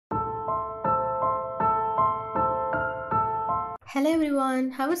Hello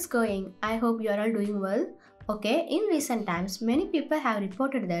everyone, how it's going? I hope you are all doing well. Okay, in recent times, many people have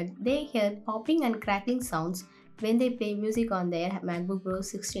reported that they hear popping and crackling sounds when they play music on their MacBook Pro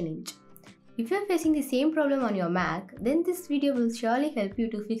 16-inch. If you are facing the same problem on your Mac, then this video will surely help you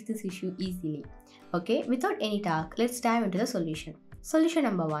to fix this issue easily. Okay, without any talk, let's dive into the solution. Solution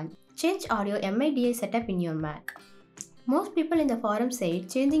number 1. Change audio MIDI setup in your Mac. Most people in the forum said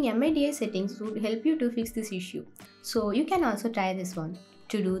changing MIDI settings would help you to fix this issue. So you can also try this one.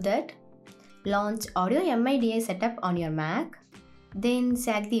 To do that, launch Audio MIDI setup on your Mac, then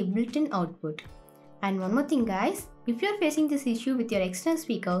select the built-in output. And one more thing guys, if you are facing this issue with your external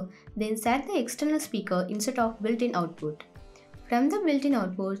speaker, then select the external speaker instead of built-in output. From the built-in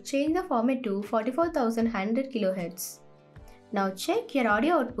output, change the format to 44100 kHz. Now check your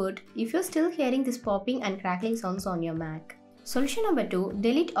audio output if you're still hearing this popping and crackling sounds on your Mac. Solution number 2.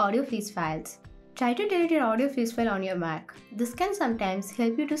 Delete audio freeze files. Try to delete your audio freeze file on your Mac. This can sometimes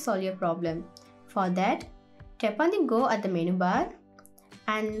help you to solve your problem. For that, tap on the Go at the menu bar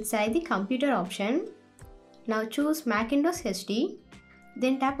and select the computer option. Now choose Macintosh HD,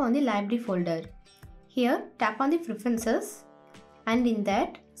 then tap on the library folder. Here, tap on the preferences and in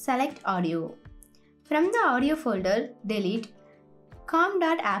that, select audio. From the audio folder, delete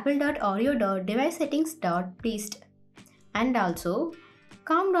com.apple.audio.devicesettings.plist and also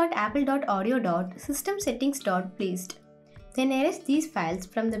com.apple.audio.systemsettings.plist. Then erase these files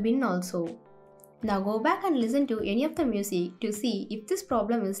from the bin also. Now go back and listen to any of the music to see if this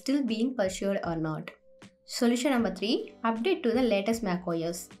problem is still being pursued or not. Solution number 3. Update to the latest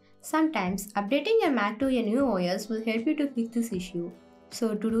macOS. Sometimes updating your Mac to a new OS will help you to fix this issue.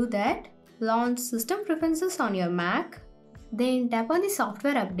 So to do that, launch System Preferences on your Mac. Then tap on the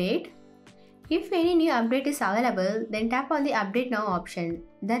software update. If any new update is available, then tap on the update now option.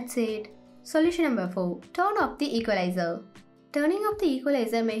 That's it. Solution number 4. Turn off the equalizer. Turning off the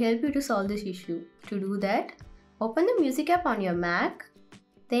equalizer may help you to solve this issue. To do that, open the music app on your Mac.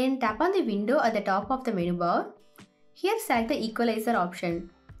 Then tap on the window at the top of the menu bar. Here select the equalizer option.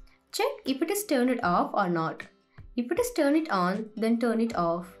 Check if it is turned off or not. If it is turned on, then turn it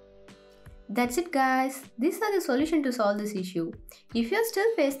off. That's it guys, these are the solution to solve this issue. If you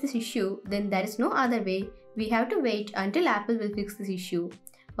still face this issue, then there is no other way. We have to wait until Apple will fix this issue.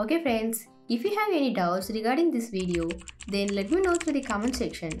 Okay friends, if you have any doubts regarding this video, then let me know through the comment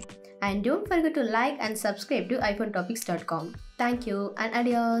section. And don't forget to like and subscribe to iPhonetopics.com. Thank you and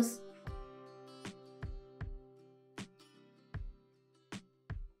adios.